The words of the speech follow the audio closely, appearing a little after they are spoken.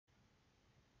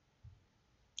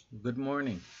Good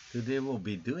morning. Today we'll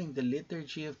be doing the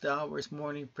Liturgy of the Hours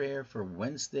morning prayer for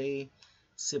Wednesday,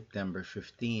 September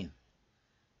 15th.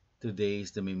 Today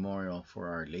is the memorial for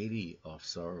Our Lady of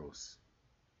Sorrows.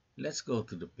 Let's go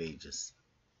to the pages.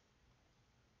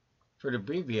 For the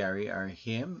breviary, our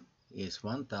hymn is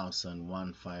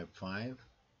 1155.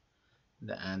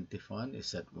 The antiphon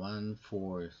is at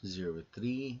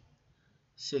 1403,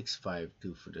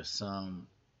 652 for the psalm,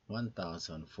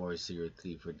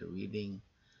 1403 for the reading,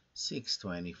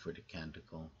 620 for the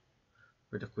canticle.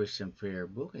 For the Christian Prayer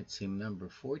Book, it's hymn number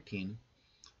 14,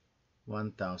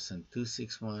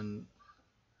 1261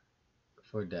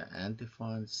 for the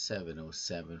antiphon,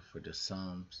 707 for the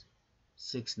psalms,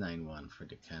 691 for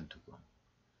the canticle.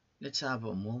 Let's have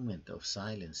a moment of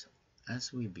silence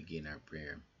as we begin our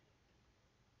prayer.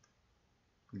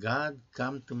 God,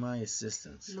 come to my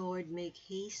assistance. Lord, make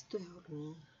haste to help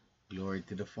me. Glory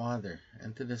to the Father,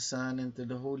 and to the Son, and to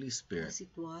the Holy Spirit. As it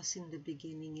was in the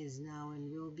beginning, is now, and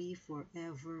will be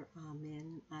forever.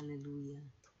 Amen. Alleluia.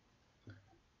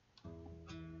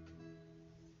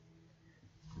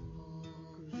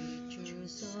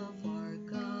 Creatures of our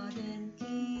God and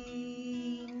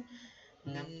King,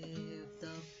 lift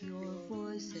up your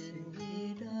voice and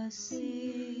with us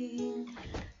sing.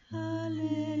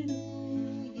 Hallelujah,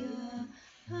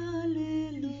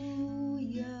 hallelujah.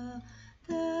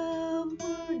 The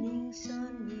morning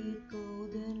sun with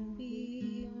golden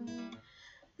beam,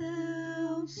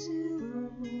 thou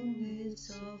silver moon with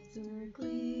softer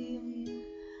gleam.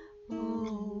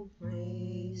 Oh,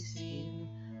 praise him,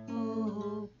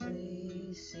 oh,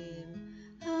 praise him.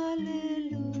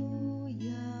 Hallelujah,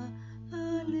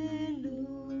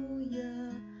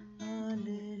 hallelujah,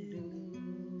 hallelujah.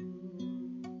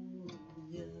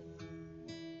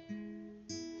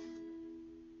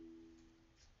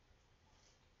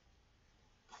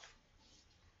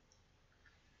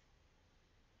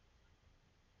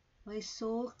 My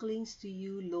soul clings to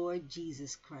you, Lord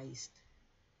Jesus Christ.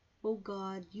 O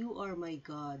God, you are my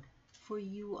God, for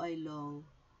you I long.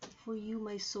 For you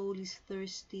my soul is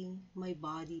thirsting, my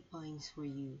body pines for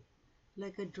you.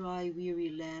 Like a dry,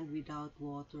 weary land without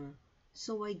water,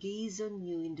 so I gaze on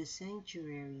you in the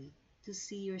sanctuary, to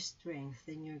see your strength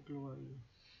and your glory.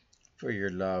 For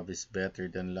your love is better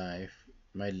than life,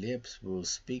 my lips will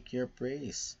speak your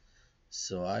praise.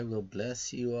 So I will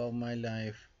bless you all my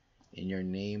life. In your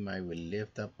name I will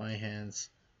lift up my hands.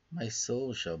 My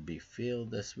soul shall be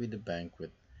filled as with a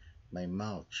banquet. My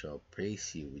mouth shall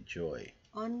praise you with joy.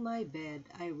 On my bed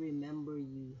I remember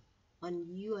you. On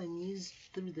you I muse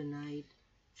through the night,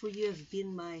 for you have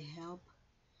been my help.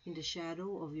 In the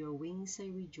shadow of your wings I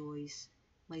rejoice.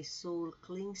 My soul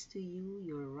clings to you,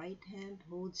 your right hand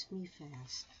holds me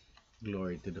fast.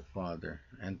 Glory to the Father,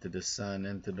 and to the Son,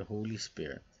 and to the Holy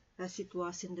Spirit. As it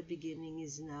was in the beginning,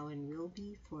 is now, and will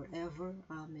be forever.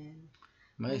 Amen.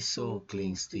 My soul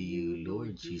clings to you,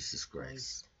 Lord Jesus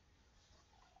Christ.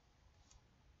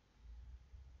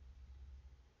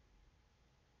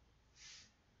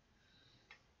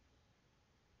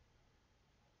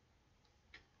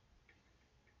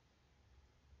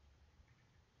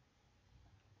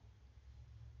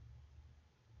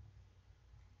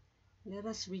 Let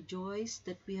us rejoice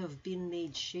that we have been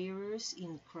made sharers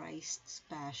in Christ's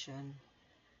passion.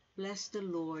 Bless the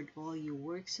Lord, all you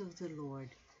works of the Lord.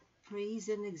 Praise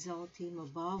and exalt him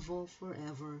above all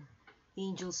forever.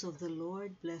 Angels of the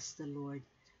Lord, bless the Lord.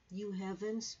 You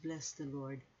heavens, bless the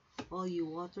Lord. All you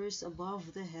waters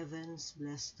above the heavens,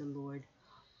 bless the Lord.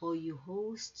 All you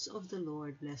hosts of the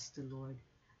Lord, bless the Lord.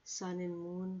 Sun and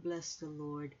moon, bless the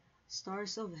Lord.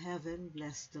 Stars of heaven,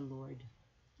 bless the Lord.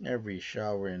 Every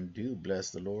shower and dew, bless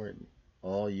the Lord.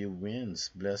 All you winds,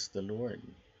 bless the Lord.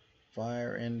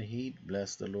 Fire and heat,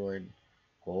 bless the Lord.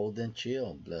 Cold and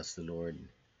chill, bless the Lord.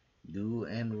 Dew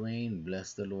and rain,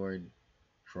 bless the Lord.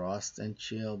 Frost and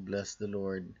chill, bless the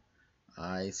Lord.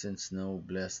 Ice and snow,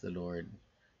 bless the Lord.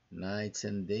 Nights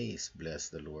and days, bless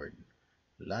the Lord.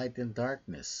 Light and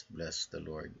darkness, bless the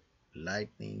Lord.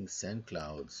 Lightnings and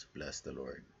clouds, bless the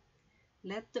Lord.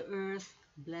 Let the earth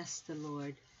bless the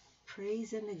Lord.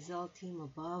 Praise and exalt him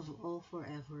above all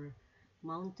forever.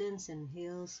 Mountains and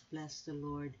hills, bless the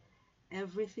Lord.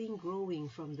 Everything growing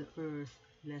from the earth,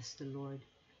 bless the Lord.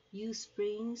 You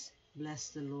springs, bless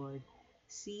the Lord.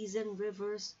 Seas and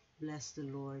rivers, bless the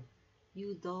Lord.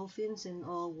 You dolphins and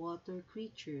all water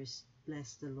creatures,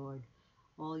 bless the Lord.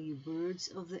 All you birds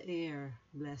of the air,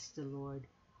 bless the Lord.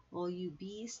 All you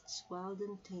beasts wild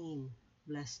and tame,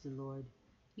 bless the Lord.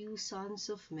 You sons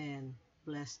of men,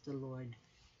 bless the Lord.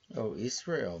 O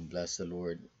Israel, bless the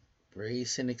Lord.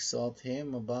 Praise and exalt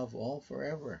him above all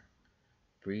forever.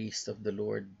 Priest of the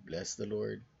Lord, bless the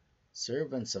Lord.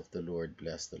 Servants of the Lord,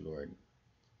 bless the Lord.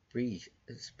 Free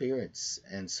spirits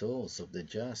and souls of the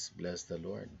just, bless the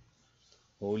Lord.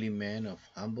 Holy men of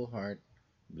humble heart,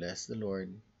 bless the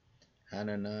Lord.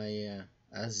 Hananiah,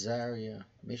 Azariah,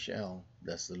 Mishael,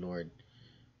 bless the Lord.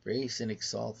 Praise and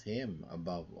exalt him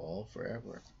above all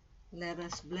forever. Let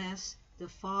us bless the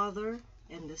Father,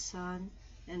 and the Son,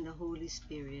 and the Holy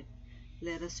Spirit.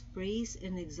 Let us praise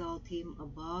and exalt him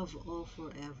above all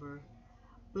forever.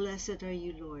 Blessed are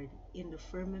you, Lord, in the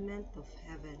firmament of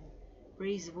heaven,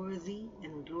 praiseworthy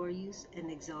and glorious and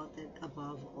exalted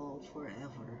above all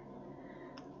forever.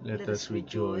 Let Let us us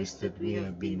rejoice rejoice that that we we have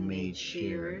have been been made made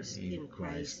sharer sharers in in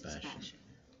Christ's Christ's passion. passion.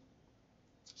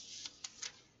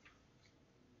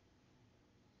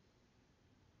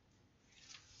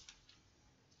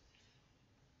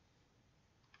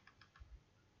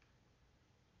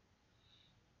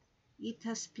 It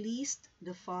has pleased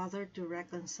the Father to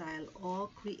reconcile all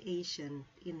creation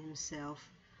in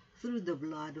himself through the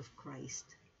blood of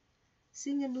Christ.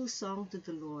 Sing a new song to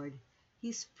the Lord,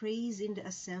 his praise in the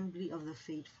assembly of the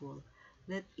faithful.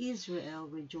 Let Israel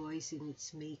rejoice in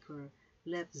its Maker.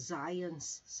 Let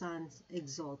Zion's sons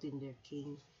exult in their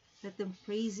King. Let them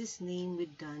praise his name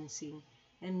with dancing,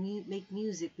 and make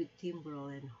music with timbrel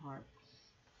and harp.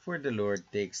 For the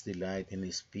Lord takes delight in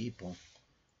his people.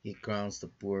 He crowns the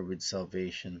poor with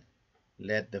salvation.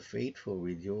 Let the faithful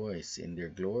rejoice in their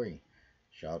glory.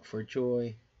 Shout for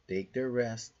joy, take their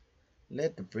rest.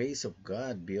 Let the praise of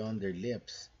God be on their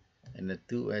lips, and a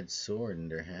two-edged sword in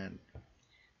their hand.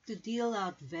 To deal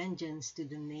out vengeance to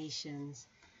the nations,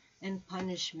 and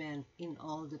punishment in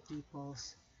all the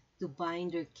peoples, to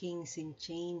bind their kings in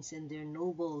chains and their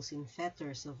nobles in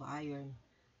fetters of iron,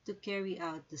 to carry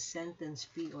out the sentence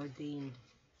preordained.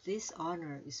 This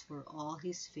honor is for all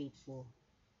his faithful,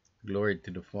 Glory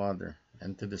to the Father,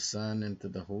 and to the Son, and to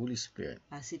the Holy Spirit.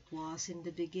 as it was in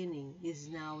the beginning, is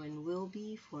now, and will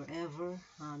be forever.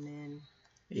 Amen.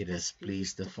 It It has has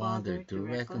pleased pleased the the Father Father to to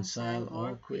reconcile reconcile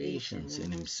all all creation creations in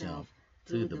in himself himself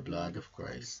through through the the blood blood of of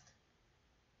Christ. Christ.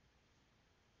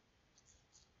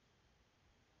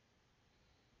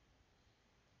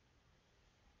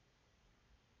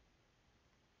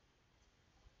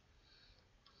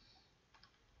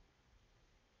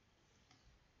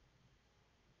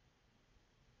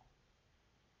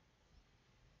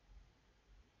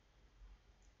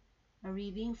 A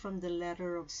reading from the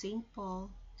letter of St.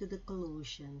 Paul to the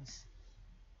Colossians.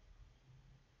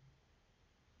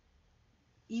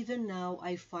 Even now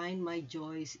I find my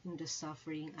joys in the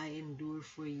suffering I endure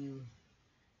for you.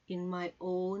 In my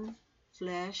own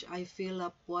flesh I fill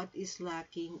up what is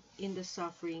lacking in the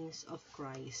sufferings of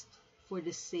Christ for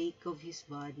the sake of his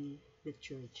body, the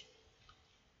church.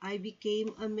 I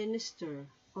became a minister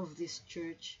of this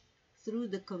church through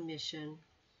the commission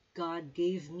God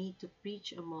gave me to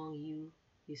preach among you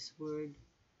his word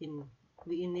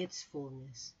in its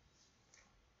fullness.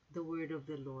 The word of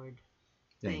the Lord.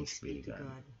 Thanks Thanks be be to to God.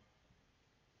 God.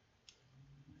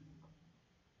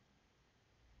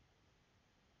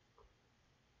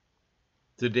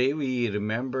 Today we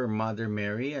remember Mother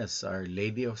Mary as Our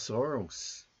Lady of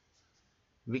Sorrows.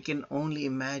 We can only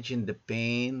imagine the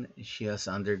pain she has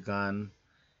undergone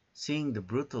seeing the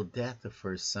brutal death of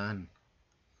her son.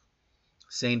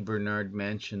 Saint Bernard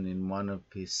mentioned in one of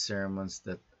his sermons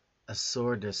that a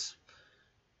sword has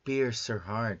pierced her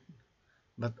heart,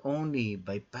 but only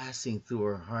by passing through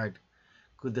her heart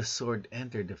could the sword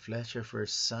enter the flesh of her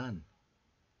son.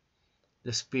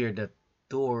 The spear that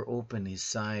tore open his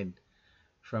side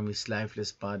from his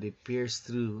lifeless body pierced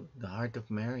through the heart of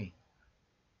Mary,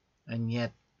 and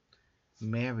yet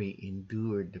Mary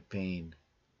endured the pain.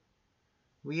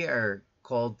 We are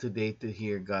called today to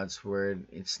hear God's word.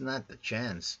 It's not a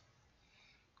chance.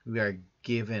 We are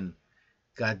given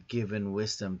God given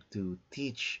wisdom to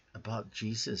teach about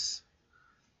Jesus.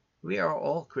 We are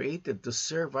all created to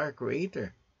serve our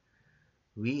Creator.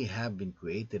 We have been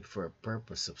created for a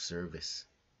purpose of service.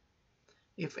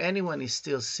 If anyone is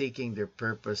still seeking their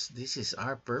purpose, this is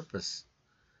our purpose.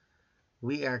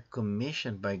 We are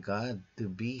commissioned by God to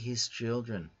be His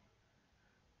children.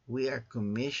 We are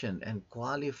commissioned and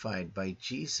qualified by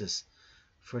Jesus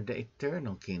for the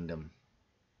eternal kingdom.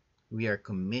 We are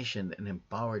commissioned and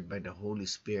empowered by the Holy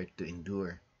Spirit to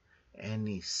endure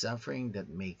any suffering that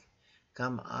may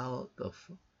come out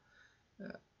of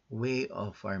way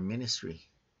of our ministry.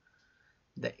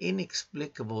 The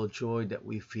inexplicable joy that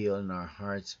we feel in our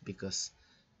hearts because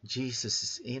Jesus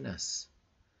is in us.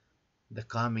 The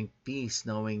calming peace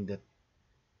knowing that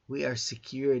we are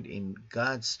secured in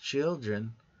God's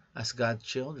children as God's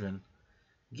children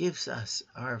gives us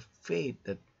our faith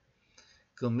that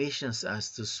commissions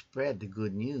us to spread the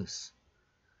good news.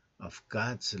 of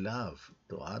God's love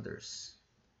to others.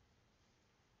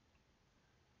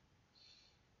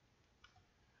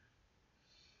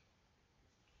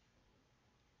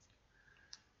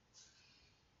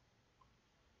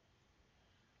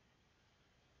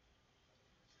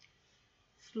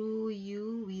 Through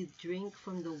you we drink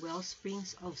from the well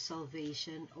springs of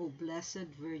salvation, O Blessed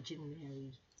Virgin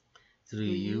Mary. Through Through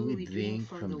you you we we drink drink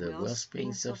from from the the well well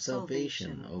springs springs of of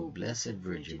salvation, salvation, O O Blessed Blessed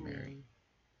Virgin Virgin Mary. Mary.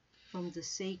 From the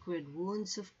sacred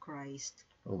wounds of Christ,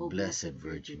 O O Blessed Blessed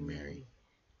Virgin Virgin Mary. Mary.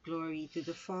 Glory to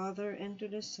the Father, and to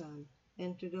the Son,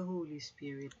 and to the Holy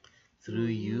Spirit. Through Through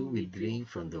you you we we drink drink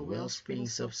from from the the well well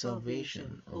springs springs of of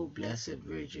salvation, salvation, O O Blessed Blessed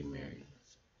Virgin Virgin Mary. Mary.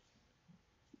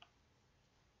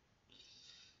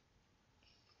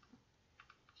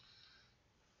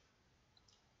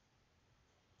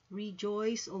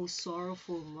 Rejoice, O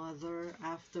sorrowful mother,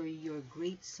 after your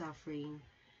great suffering.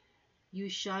 You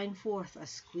shine forth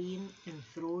as queen,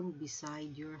 enthroned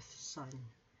beside your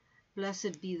Son.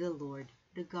 Blessed be the Lord,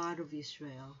 the God of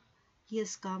Israel. He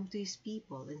has come to his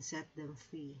people and set them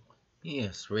free. He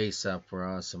has raised up for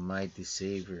us a mighty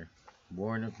Savior,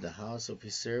 born of the house of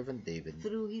his servant David.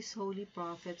 Through his holy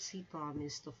prophets he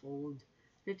promised of old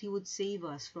that he would save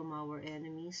us from our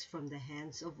enemies, from the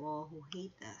hands of all who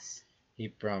hate us. He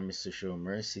promised to show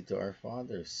mercy to our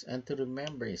fathers and to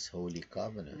remember his holy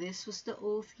covenant. This was the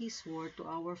oath he swore to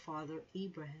our father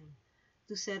Abraham,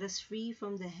 to set us free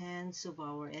from the hands of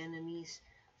our enemies,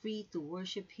 free to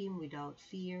worship him without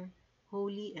fear,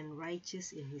 holy and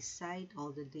righteous in his sight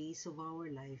all the days of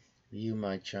our life. You,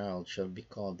 my child, shall be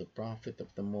called the prophet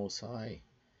of the Most High,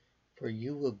 for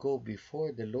you will go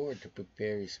before the Lord to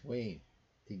prepare his way,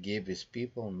 to give his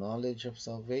people knowledge of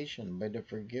salvation by the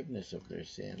forgiveness of their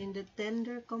sin. In the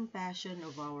tender compassion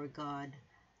of our God,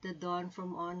 the dawn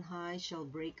from on high shall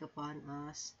break upon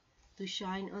us, to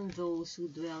shine on those who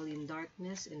dwell in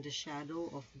darkness and the shadow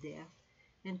of death,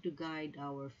 and to guide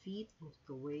our feet into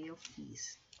the way of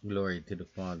peace. Glory to the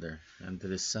Father, and to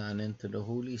the Son, and to the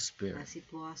Holy Spirit. As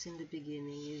it was in the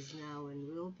beginning, is now, and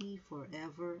will be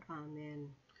forever.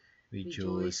 Amen.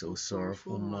 Rejoice, O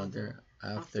sorrowful mother,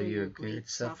 after your great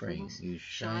suffering you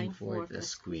shine forth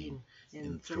as queen,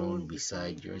 enthroned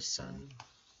beside your Son.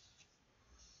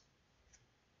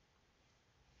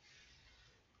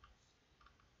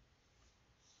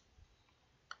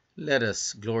 Let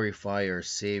us glorify our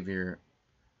Savior,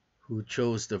 who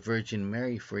chose the Virgin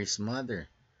Mary for his mother.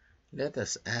 Let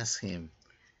us ask him,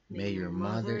 may your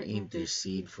mother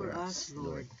intercede for us,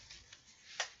 Lord.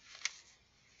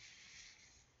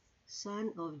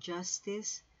 Son of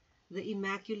justice, the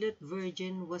Immaculate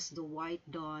Virgin was the white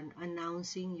dawn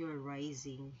announcing your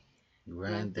rising.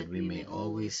 Grant that we may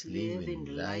always live in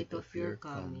the light of your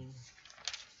coming.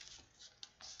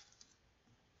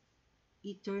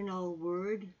 Eternal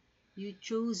Word, you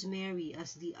chose Mary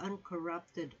as the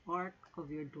uncorrupted ark of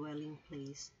your dwelling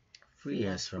place. Free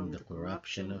us from the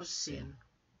corruption of sin.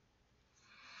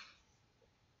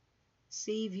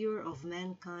 Savior of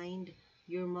mankind,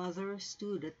 your mother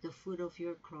stood at the foot of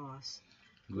your cross.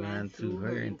 Grant through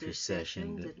her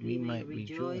intercession that we might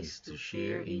rejoice to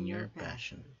share in your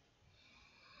passion.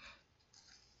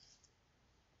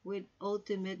 With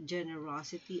ultimate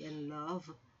generosity and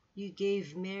love, you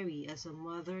gave Mary as a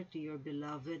mother to your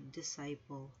beloved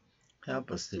disciple.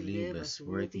 Help us to live as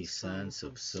worthy sons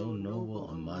of so noble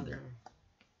a mother.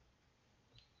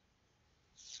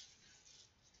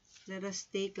 Let us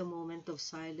take a moment of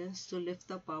silence to lift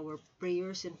up our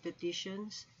prayers and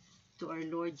petitions to our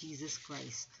Lord Jesus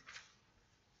Christ.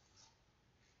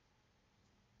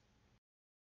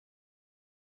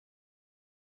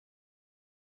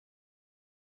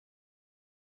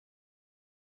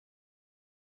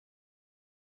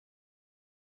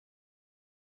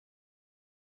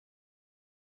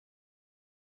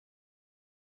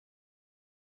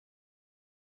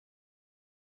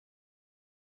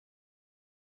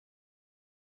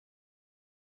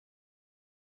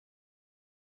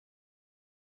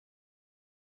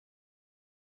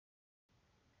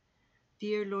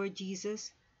 Dear Lord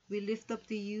Jesus, we lift up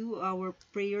to you our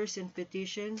prayers and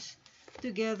petitions,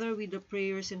 together with the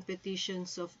prayers and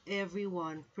petitions of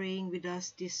everyone praying with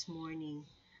us this morning.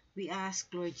 We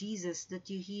ask, Lord Jesus, that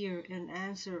you hear and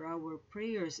answer our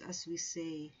prayers as we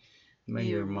say, May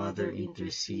your mother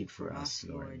intercede for us,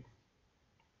 Lord.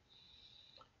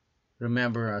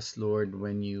 Remember us, Lord,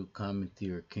 when you come into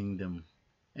your kingdom,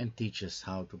 and teach us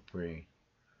how to pray.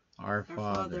 Our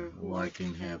Father, who art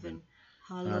in heaven,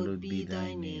 hallowed be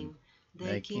thy name.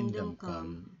 Thy kingdom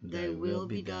come, thy will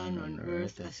be done on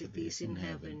earth as it is in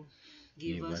heaven.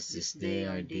 Give us this day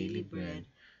our daily bread,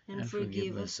 and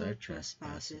forgive us our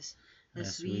trespasses,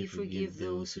 as we forgive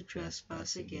those who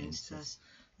trespass against us.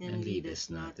 And lead us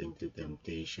not into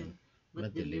temptation,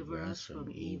 but deliver us from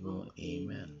evil.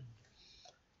 Amen.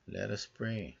 Let us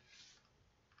pray.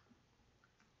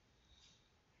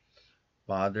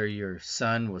 Father, your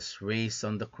Son was raised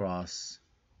on the cross.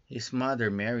 His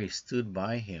mother Mary stood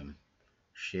by him,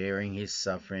 sharing his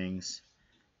sufferings.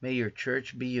 May your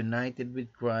church be united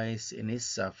with Christ in his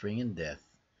suffering and death,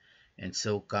 and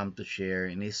so come to share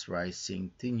in his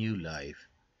rising to new life,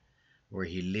 where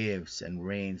he lives and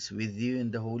reigns with you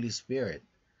in the Holy Spirit,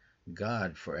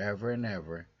 God forever and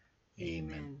ever.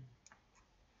 Amen.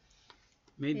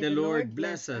 May the Lord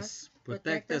bless us,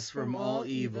 protect us from all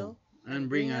evil, and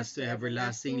bring us to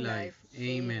everlasting life.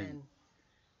 Amen.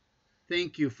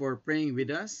 Thank you for praying with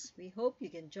us. We hope you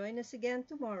can join us again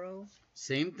tomorrow.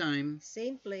 Same time,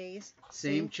 Same place,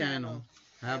 same channel.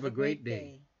 Have a great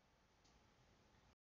day.